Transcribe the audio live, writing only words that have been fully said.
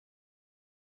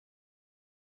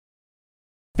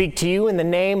Speak to you in the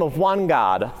name of one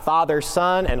God, Father,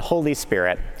 Son, and Holy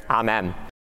Spirit. Amen.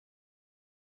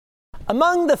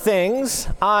 Among the things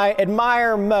I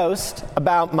admire most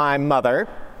about my mother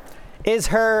is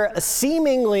her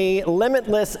seemingly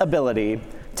limitless ability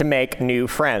to make new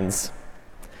friends.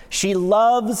 She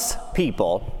loves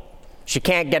people. She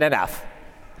can't get enough.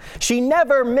 She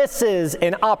never misses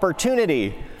an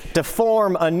opportunity to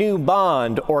form a new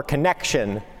bond or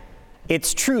connection.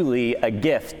 It's truly a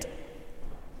gift.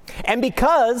 And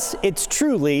because it's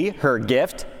truly her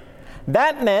gift,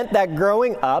 that meant that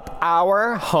growing up,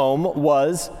 our home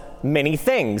was many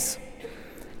things.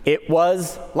 It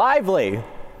was lively,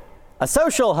 a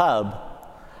social hub,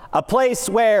 a place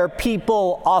where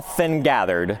people often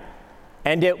gathered,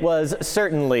 and it was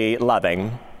certainly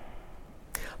loving.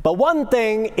 But one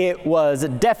thing it was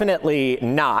definitely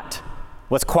not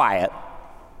was quiet.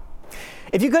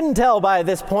 If you couldn't tell by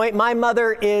this point, my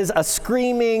mother is a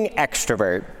screaming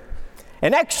extrovert.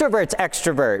 An extrovert's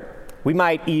extrovert, we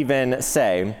might even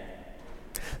say.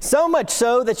 So much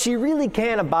so that she really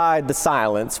can't abide the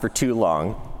silence for too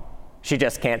long. She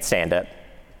just can't stand it.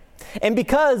 And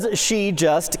because she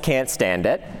just can't stand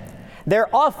it,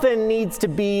 there often needs to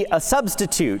be a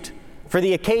substitute for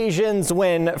the occasions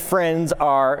when friends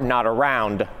are not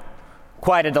around.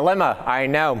 Quite a dilemma, I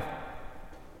know.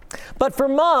 But for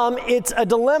Mom, it's a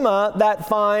dilemma that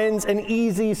finds an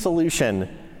easy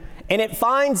solution. And it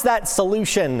finds that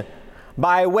solution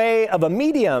by way of a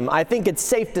medium I think it's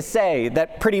safe to say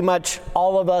that pretty much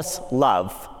all of us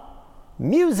love.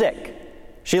 Music.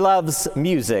 She loves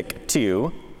music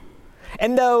too.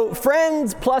 And though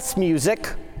friends plus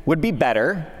music would be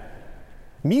better,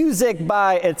 music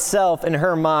by itself in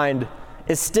her mind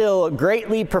is still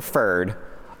greatly preferred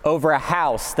over a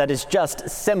house that is just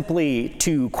simply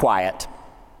too quiet.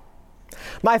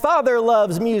 My father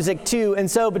loves music too, and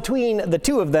so between the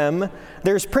two of them,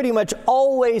 there's pretty much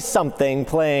always something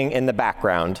playing in the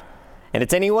background. And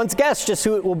it's anyone's guess just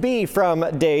who it will be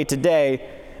from day to day,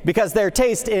 because their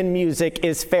taste in music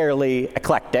is fairly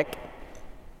eclectic.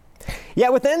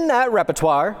 Yet within that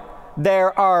repertoire,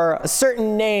 there are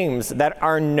certain names that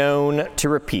are known to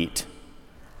repeat.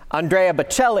 Andrea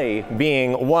Bocelli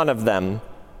being one of them.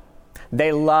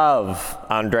 They love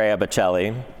Andrea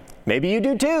Bocelli. Maybe you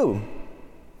do too.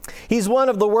 He's one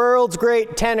of the world's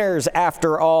great tenors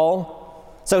after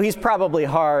all, so he's probably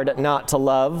hard not to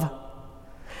love.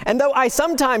 And though I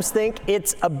sometimes think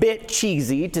it's a bit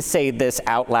cheesy to say this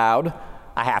out loud,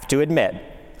 I have to admit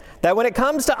that when it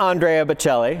comes to Andrea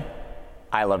Bocelli,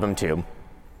 I love him too.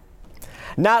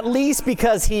 Not least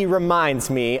because he reminds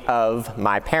me of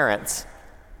my parents.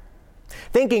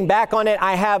 Thinking back on it,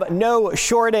 I have no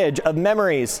shortage of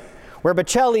memories where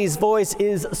Bocelli's voice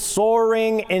is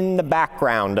soaring in the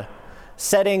background,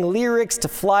 setting lyrics to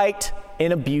flight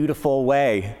in a beautiful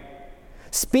way.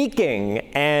 Speaking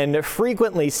and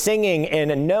frequently singing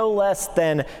in no less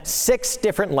than 6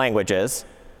 different languages,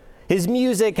 his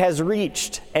music has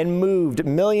reached and moved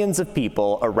millions of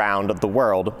people around the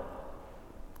world.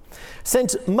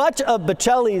 Since much of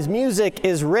Bocelli's music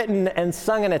is written and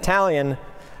sung in Italian,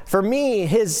 for me,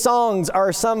 his songs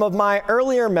are some of my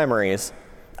earlier memories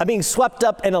of being swept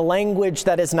up in a language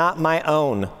that is not my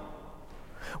own.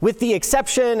 With the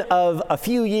exception of a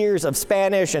few years of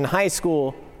Spanish in high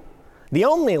school, the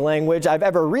only language I've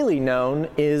ever really known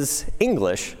is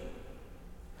English.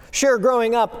 Sure,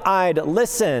 growing up, I'd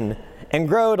listen and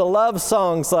grow to love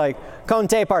songs like Con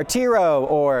te partiro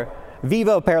or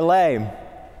Vivo per lei.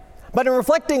 But in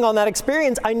reflecting on that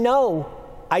experience, I know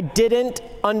I didn't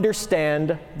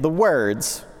understand the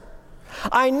words.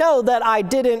 I know that I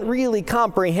didn't really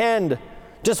comprehend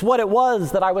just what it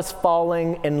was that I was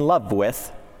falling in love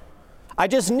with. I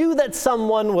just knew that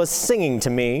someone was singing to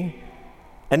me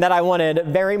and that I wanted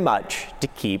very much to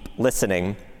keep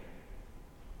listening.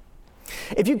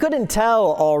 If you couldn't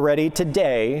tell already,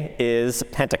 today is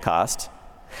Pentecost.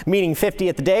 Meaning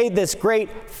 50th day, this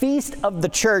great feast of the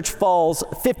church falls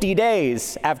 50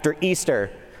 days after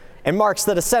Easter and marks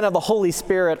the descent of the Holy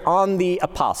Spirit on the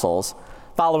apostles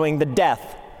following the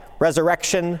death,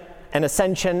 resurrection, and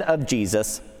ascension of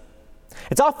Jesus.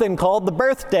 It's often called the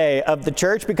birthday of the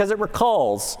church because it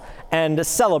recalls and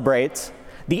celebrates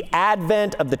the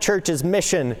advent of the church's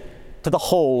mission to the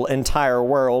whole entire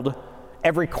world,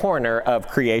 every corner of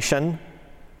creation.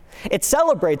 It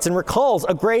celebrates and recalls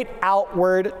a great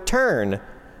outward turn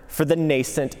for the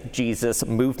nascent Jesus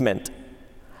movement,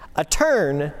 a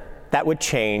turn that would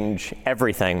change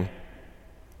everything.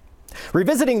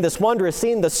 Revisiting this wondrous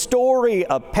scene, the story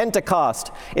of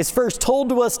Pentecost is first told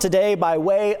to us today by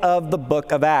way of the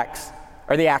book of Acts,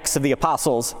 or the Acts of the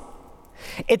Apostles.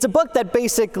 It's a book that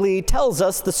basically tells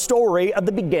us the story of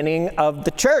the beginning of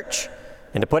the church.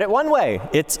 And to put it one way,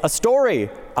 it's a story,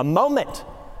 a moment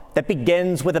that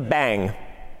begins with a bang.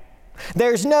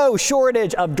 There's no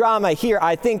shortage of drama here.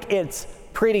 I think it's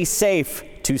pretty safe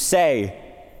to say.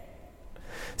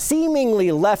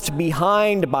 Seemingly left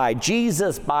behind by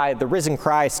Jesus, by the risen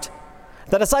Christ,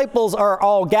 the disciples are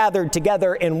all gathered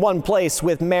together in one place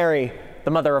with Mary,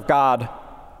 the Mother of God.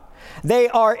 They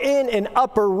are in an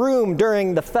upper room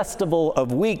during the Festival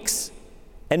of Weeks,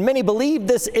 and many believe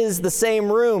this is the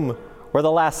same room where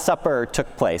the Last Supper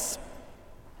took place.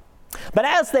 But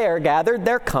as they are gathered,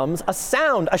 there comes a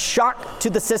sound, a shock to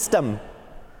the system.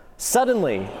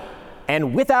 Suddenly,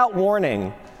 and without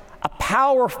warning, a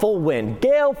powerful wind,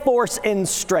 gale force in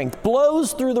strength,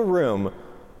 blows through the room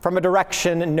from a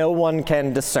direction no one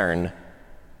can discern.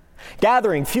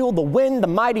 Gathering fuel, the wind, the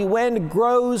mighty wind,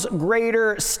 grows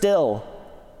greater still.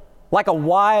 Like a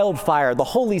wildfire, the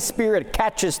Holy Spirit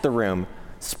catches the room,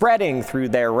 spreading through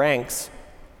their ranks.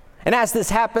 And as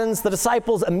this happens, the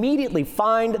disciples immediately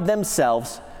find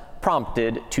themselves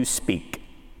prompted to speak.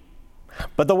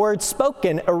 But the words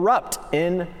spoken erupt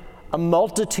in a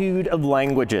multitude of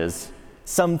languages,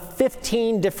 some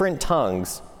 15 different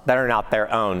tongues that are not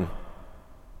their own.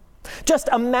 Just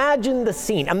imagine the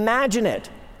scene, imagine it.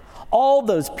 All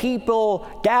those people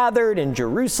gathered in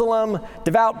Jerusalem,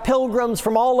 devout pilgrims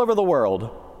from all over the world,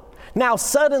 now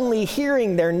suddenly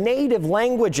hearing their native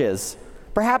languages,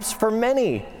 perhaps for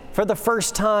many, for the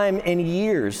first time in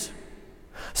years.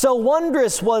 So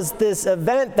wondrous was this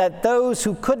event that those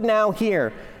who could now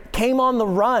hear came on the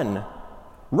run,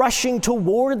 rushing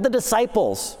toward the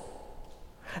disciples.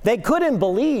 They couldn't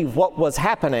believe what was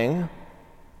happening.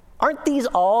 "Aren't these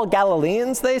all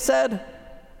Galileans?" they said.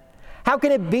 "How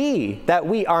can it be that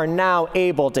we are now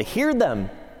able to hear them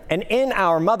and in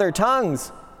our mother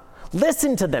tongues?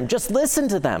 Listen to them, just listen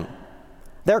to them.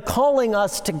 They're calling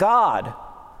us to God.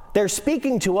 They're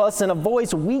speaking to us in a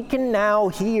voice we can now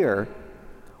hear.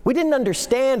 We didn't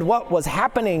understand what was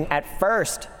happening at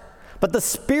first, but the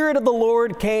Spirit of the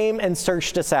Lord came and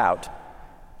searched us out,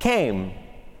 came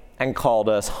and called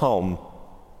us home."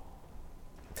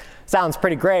 Sounds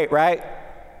pretty great, right?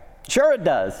 Sure it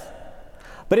does.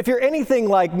 But if you're anything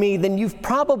like me, then you've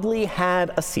probably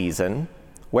had a season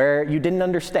where you didn't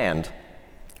understand,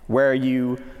 where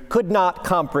you could not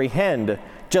comprehend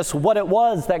just what it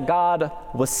was that God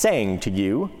was saying to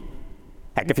you.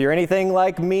 Heck, if you're anything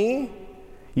like me,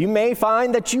 you may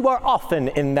find that you are often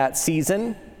in that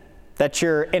season, that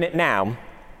you're in it now,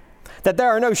 that there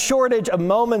are no shortage of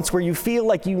moments where you feel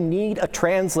like you need a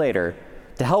translator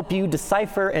to help you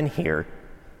decipher and hear,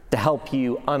 to help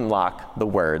you unlock the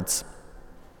words.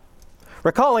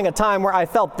 Recalling a time where I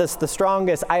felt this the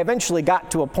strongest, I eventually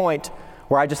got to a point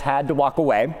where I just had to walk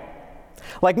away.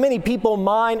 Like many people,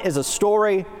 mine is a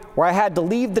story where I had to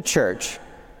leave the church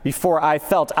before I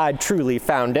felt I'd truly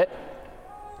found it.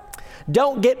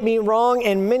 Don't get me wrong,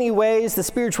 in many ways, the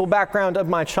spiritual background of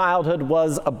my childhood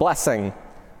was a blessing.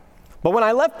 But when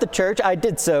I left the church, I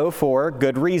did so for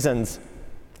good reasons.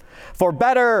 For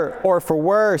better or for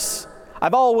worse,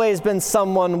 I've always been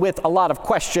someone with a lot of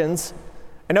questions.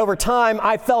 And over time,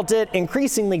 I felt it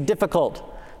increasingly difficult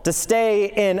to stay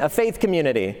in a faith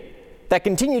community that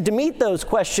continued to meet those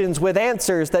questions with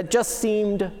answers that just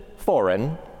seemed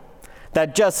foreign,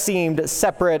 that just seemed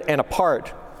separate and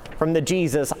apart from the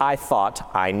Jesus I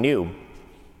thought I knew.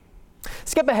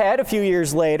 Skip ahead a few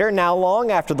years later, now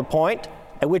long after the point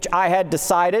at which I had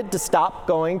decided to stop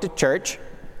going to church,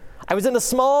 I was in a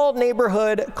small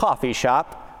neighborhood coffee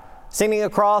shop, sitting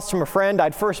across from a friend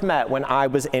I'd first met when I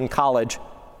was in college.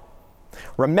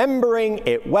 Remembering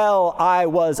it well, I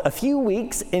was a few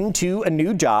weeks into a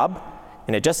new job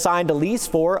and had just signed a lease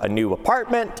for a new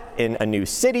apartment in a new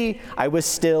city I was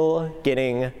still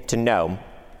getting to know.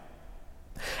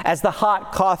 As the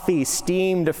hot coffee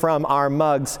steamed from our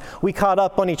mugs, we caught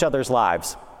up on each other's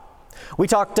lives. We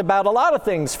talked about a lot of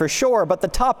things for sure, but the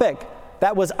topic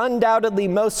that was undoubtedly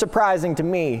most surprising to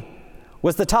me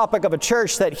was the topic of a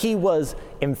church that he was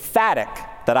emphatic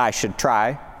that I should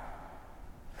try.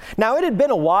 Now, it had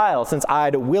been a while since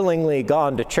I'd willingly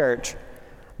gone to church,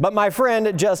 but my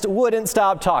friend just wouldn't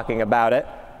stop talking about it.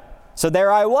 So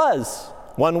there I was,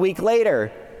 1 week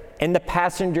later, in the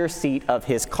passenger seat of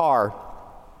his car.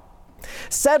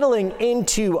 Settling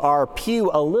into our pew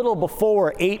a little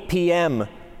before 8 p.m.,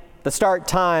 the start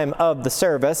time of the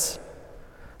service,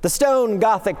 the stone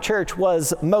Gothic church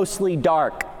was mostly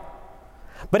dark,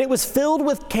 but it was filled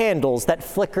with candles that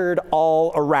flickered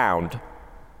all around.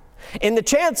 In the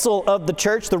chancel of the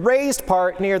church, the raised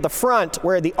part near the front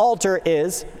where the altar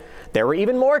is, there were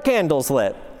even more candles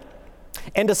lit.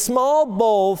 and a small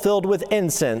bowl filled with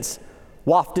incense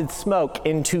wafted smoke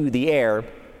into the air.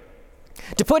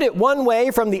 To put it one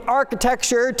way, from the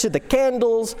architecture to the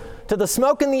candles to the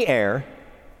smoke in the air,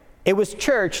 it was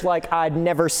church like I'd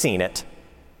never seen it.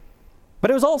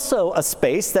 But it was also a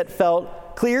space that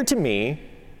felt clear to me,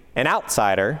 an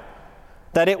outsider,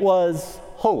 that it was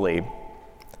holy,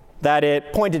 that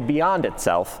it pointed beyond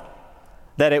itself,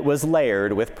 that it was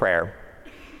layered with prayer.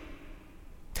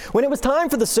 When it was time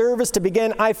for the service to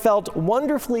begin, I felt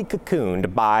wonderfully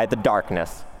cocooned by the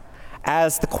darkness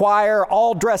as the choir,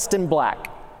 all dressed in black,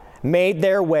 made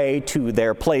their way to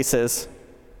their places.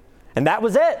 And that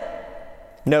was it.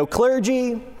 No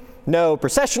clergy, no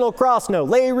processional cross, no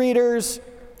lay readers,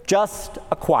 just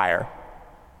a choir.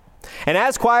 And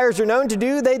as choirs are known to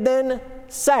do, they then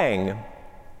sang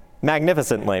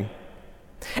magnificently.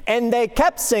 And they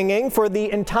kept singing for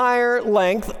the entire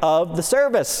length of the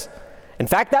service. In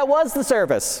fact, that was the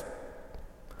service,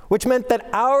 which meant that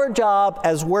our job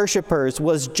as worshipers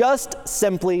was just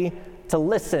simply to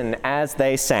listen as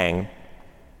they sang.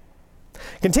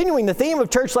 Continuing the theme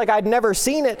of church like I'd never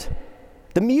seen it,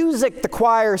 the music the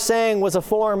choir sang was a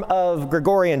form of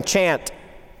Gregorian chant.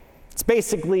 It's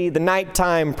basically the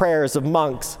nighttime prayers of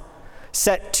monks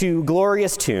set to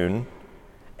glorious tune,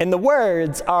 and the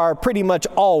words are pretty much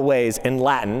always in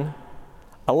Latin,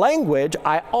 a language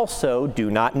I also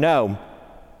do not know.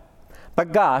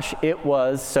 But gosh, it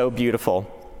was so beautiful.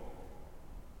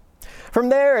 From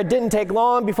there, it didn't take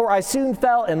long before I soon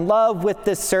fell in love with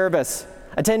this service,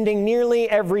 attending nearly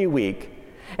every week.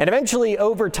 And eventually,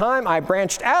 over time, I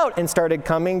branched out and started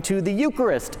coming to the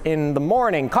Eucharist in the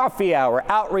morning, coffee hour,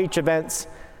 outreach events,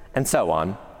 and so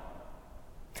on.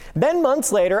 Then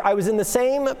months later, I was in the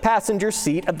same passenger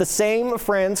seat of the same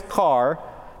friend's car,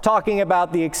 talking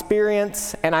about the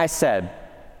experience, and I said,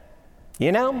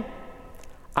 "You know,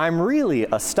 I'm really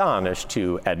astonished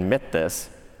to admit this,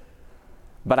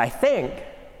 but I think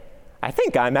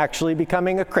I'm actually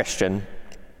becoming a Christian."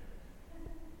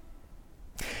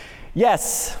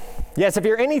 Yes, if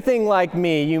you're anything like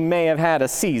me, you may have had a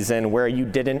season where you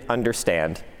didn't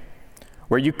understand,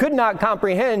 where you could not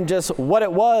comprehend just what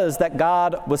it was that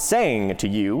God was saying to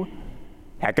you.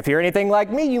 Heck, if you're anything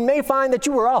like me, you may find that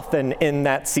you were often in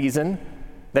that season,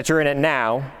 that you're in it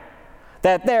now,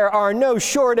 that there are no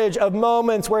shortage of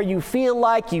moments where you feel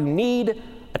like you need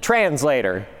a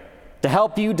translator to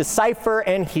help you decipher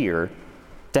and hear,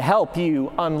 to help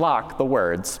you unlock the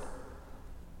words.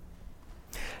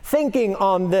 Thinking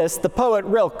on this, the poet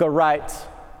Rilke writes,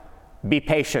 "Be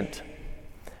patient.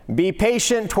 Be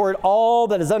patient toward all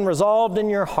that is unresolved in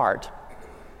your heart,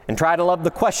 and try to love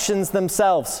the questions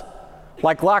themselves,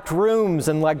 like locked rooms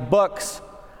and like books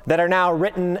that are now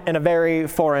written in a very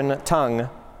foreign tongue.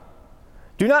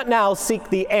 Do not now seek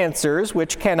the answers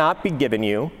which cannot be given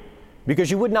you,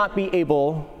 because you would not be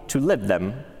able to live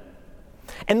them."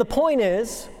 And the point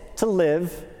is to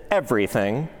live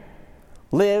everything.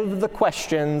 Live the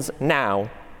questions now.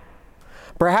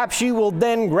 Perhaps you will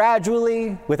then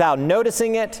gradually, without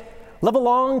noticing it, live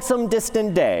along some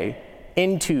distant day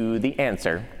into the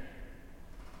answer.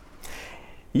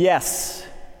 Yes,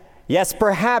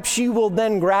 perhaps you will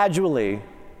then gradually,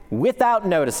 without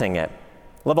noticing it,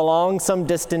 live along some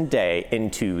distant day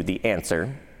into the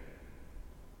answer.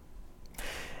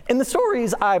 In the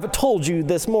stories I've told you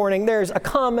this morning, there's a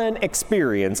common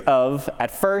experience of,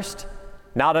 at first,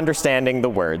 not understanding the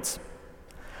words.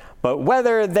 But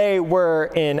whether they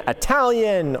were in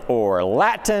Italian or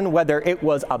Latin, whether it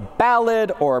was a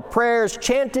ballad or prayers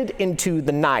chanted into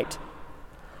the night,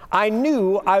 I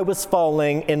knew I was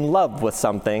falling in love with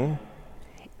something,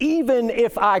 even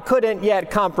if I couldn't yet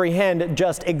comprehend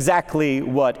just exactly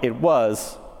what it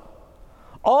was.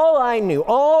 All I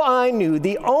knew,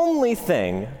 the only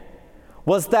thing,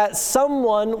 was that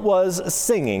someone was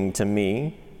singing to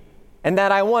me, and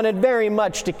that I wanted very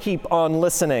much to keep on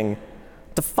listening,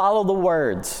 to follow the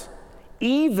words,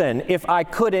 even if I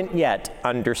couldn't yet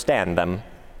understand them.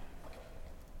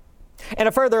 And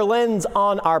a further lens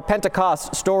on our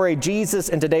Pentecost story, Jesus,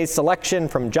 in today's selection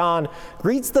from John,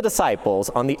 greets the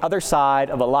disciples on the other side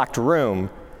of a locked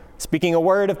room, speaking a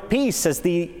word of peace as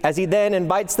he then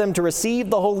invites them to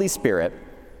receive the Holy Spirit.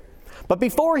 But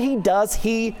before he does,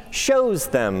 he shows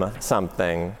them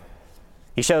something.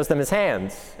 He shows them his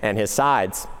hands and his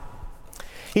sides.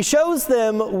 He shows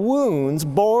them wounds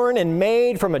born and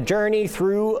made from a journey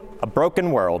through a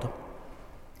broken world.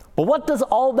 But what does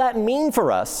all that mean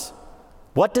for us?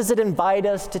 What does it invite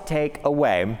us to take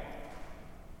away?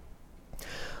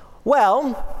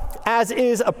 Well, as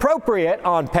is appropriate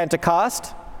on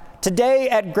Pentecost, today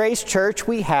at Grace Church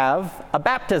we have a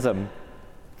baptism.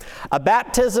 A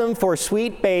baptism for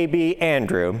sweet baby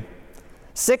Andrew,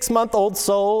 6-month-old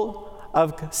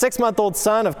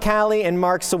son of Callie and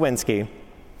Mark Sawinski.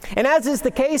 And as is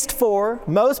the case for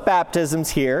most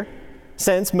baptisms here,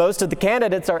 since most of the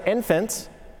candidates are infants,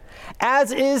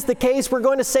 as is the case, we're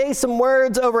going to say some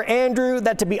words over Andrew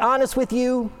that, to be honest with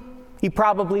you, he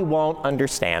probably won't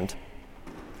understand.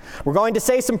 We're going to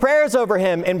say some prayers over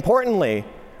him, importantly.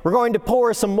 We're going to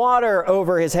pour some water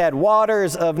over his head,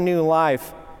 waters of new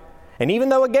life. And even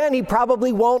though, again, he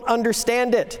probably won't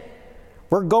understand it,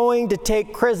 we're going to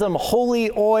take chrism,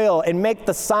 holy oil, and make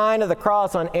the sign of the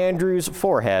cross on Andrew's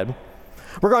forehead.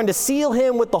 We're going to seal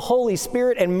him with the Holy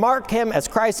Spirit and mark him as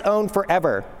Christ's own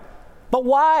forever. But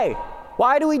why?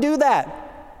 Why do we do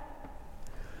that?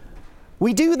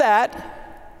 We do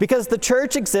that because the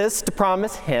church exists to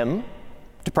promise him,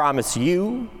 to promise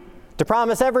you, to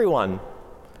promise everyone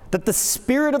that the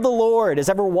Spirit of the Lord is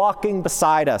ever walking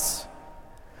beside us.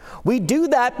 We do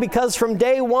that because from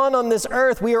day one on this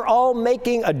earth, we are all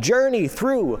making a journey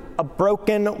through a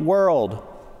broken world.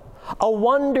 A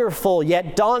wonderful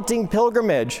yet daunting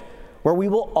pilgrimage where we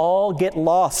will all get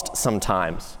lost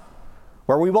sometimes,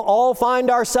 where we will all find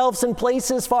ourselves in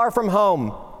places far from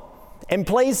home, in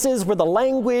places where the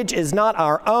language is not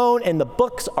our own and the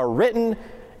books are written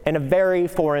in a very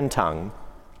foreign tongue.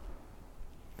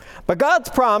 But God's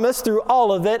promise through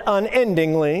all of it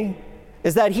unendingly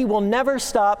is that he will never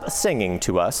stop singing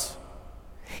to us.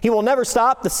 He will never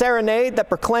stop the serenade that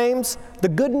proclaims the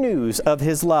good news of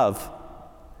his love.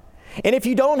 And if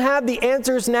you don't have the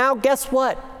answers now, guess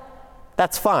what?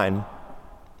 That's fine.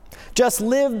 Just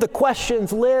live the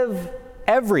questions, live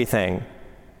everything.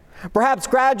 Perhaps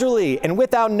gradually and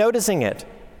without noticing it,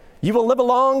 you will live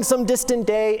along some distant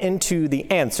day into the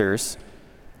answers.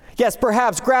 Yes,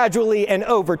 perhaps gradually and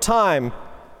over time,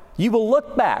 you will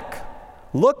look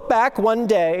back one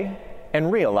day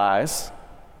and realize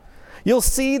you'll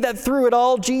see that through it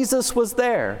all, Jesus was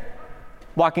there,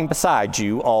 walking beside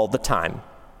you all the time.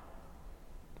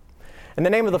 In the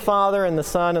name of the Father, and the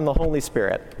Son, and the Holy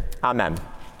Spirit, amen.